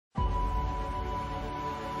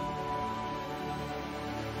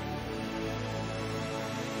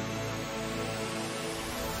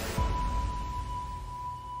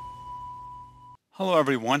Hello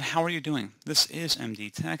everyone, how are you doing? This is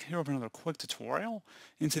MD Tech here with another quick tutorial.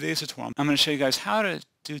 In today's tutorial, I'm going to show you guys how to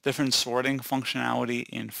do different sorting functionality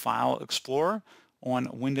in File Explorer on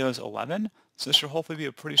Windows 11. So this should hopefully be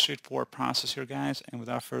a pretty straightforward process here, guys, and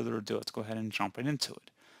without further ado, let's go ahead and jump right into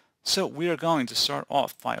it. So we are going to start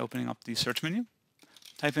off by opening up the search menu,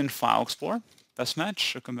 type in File Explorer, best match,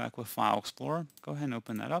 should come back with File Explorer. Go ahead and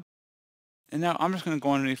open that up. And now I'm just going to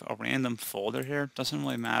go underneath a random folder here. Doesn't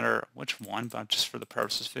really matter which one, but just for the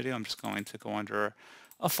purpose of this video, I'm just going to go under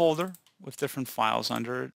a folder with different files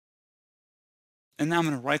under it. And now I'm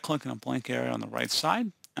going to right click in a blank area on the right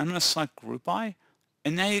side. I'm going to select Group By.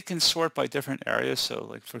 And now you can sort by different areas. So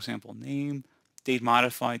like, for example, name, date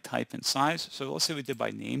modified, type, and size. So let's say we did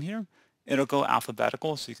by name here. It'll go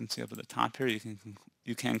alphabetical. So you can see up at the top here,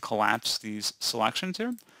 you can collapse these selections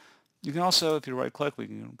here. You can also, if you right click, we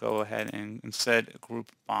can go ahead and instead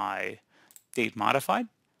group by date modified.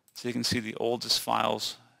 So you can see the oldest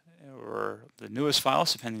files or the newest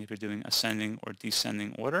files, depending if you're doing ascending or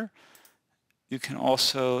descending order. You can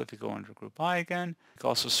also, if you go under group by again, you can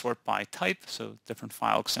also sort by type, so different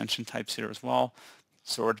file extension types here as well.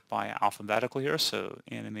 Sort by alphabetical here, so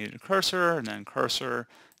animated cursor and then cursor.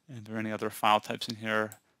 And if there are any other file types in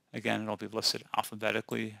here, again, it'll be listed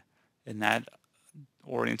alphabetically in that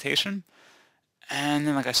orientation. And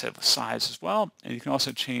then, like I said, with size as well. And you can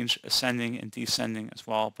also change ascending and descending as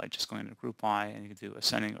well by just going to group by, and you can do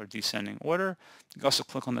ascending or descending order. You can also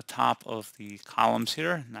click on the top of the columns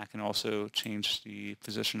here, and that can also change the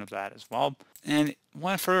position of that as well. And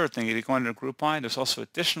one further thing, if you go under group by, there's also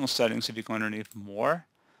additional settings if you go underneath more,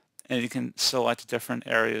 and you can select different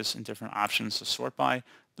areas and different options to sort by.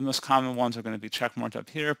 The most common ones are going to be check marked up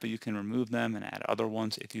here, but you can remove them and add other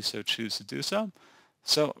ones if you so choose to do so.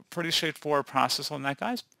 So pretty straightforward process on that,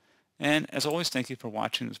 guys. And as always, thank you for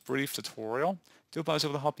watching this brief tutorial. Do hope I was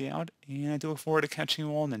able to help you out, and I do look forward to catching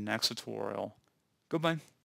you all in the next tutorial. Goodbye.